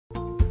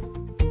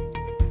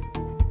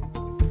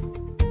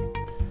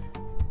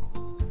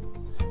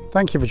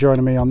Thank you for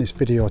joining me on this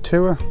video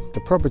tour. The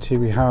property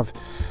we have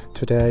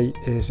today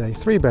is a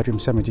 3-bedroom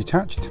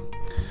semi-detached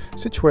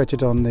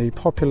situated on the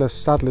popular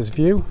Sadler's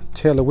View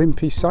Taylor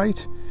Wimpey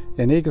site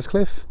in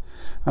Eaglescliffe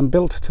and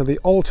built to the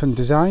Alton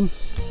design.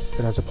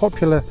 It has a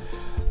popular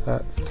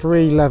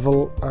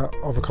 3-level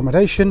of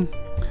accommodation.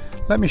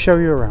 Let me show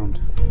you around.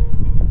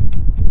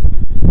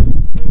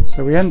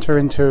 So we enter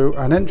into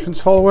an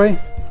entrance hallway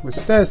with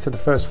stairs to the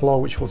first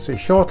floor, which we'll see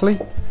shortly.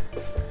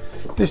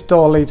 This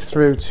door leads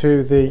through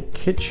to the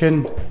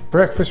kitchen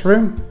breakfast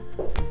room,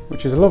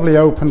 which is a lovely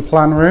open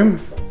plan room.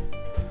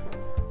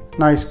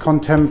 Nice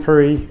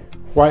contemporary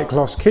white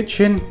gloss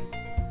kitchen.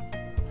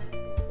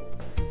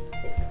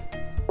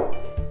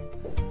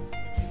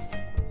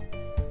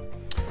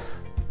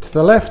 To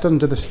the left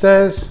under the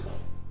stairs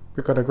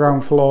we've got a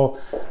ground floor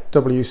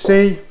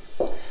WC.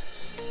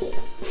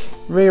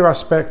 Rear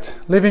aspect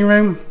living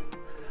room.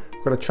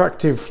 We've got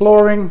attractive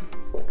flooring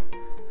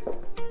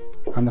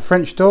and the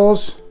French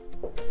doors,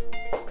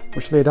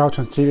 which lead out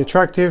onto the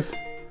attractive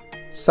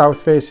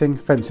south-facing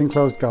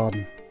fence-enclosed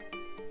garden.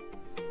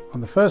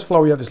 On the first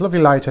floor we have this lovely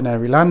light and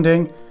airy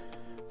landing,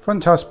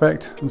 front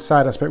aspect and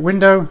side aspect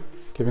window,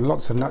 giving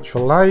lots of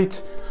natural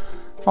light.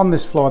 On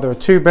this floor there are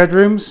 2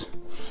 bedrooms.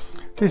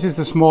 This is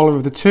the smaller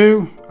of the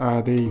two,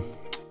 the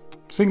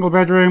single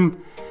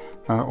bedroom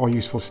or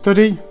useful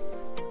study.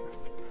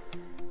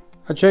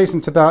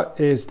 Adjacent to that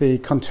is the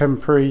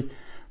contemporary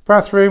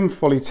bathroom,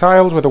 fully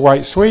tiled with a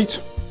white suite.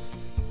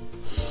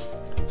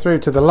 Through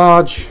to the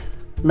large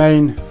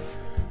main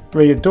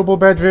rear double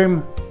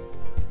bedroom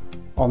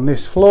on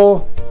this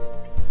floor.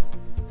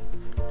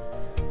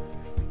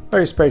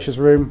 Very spacious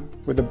room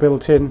with a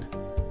built-in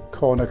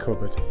corner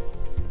cupboard.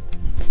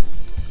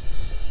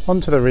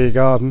 Onto the rear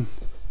garden.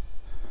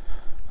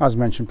 As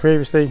mentioned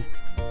previously,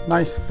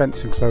 nice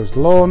fence enclosed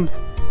lawn.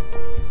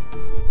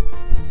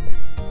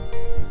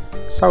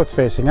 South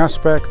facing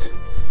aspect,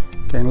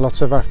 getting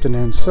lots of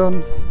afternoon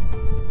sun.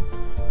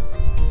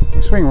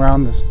 We swing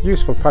around this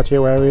useful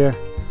patio area,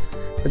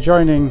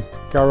 adjoining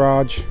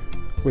garage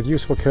with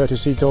useful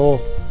courtesy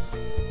door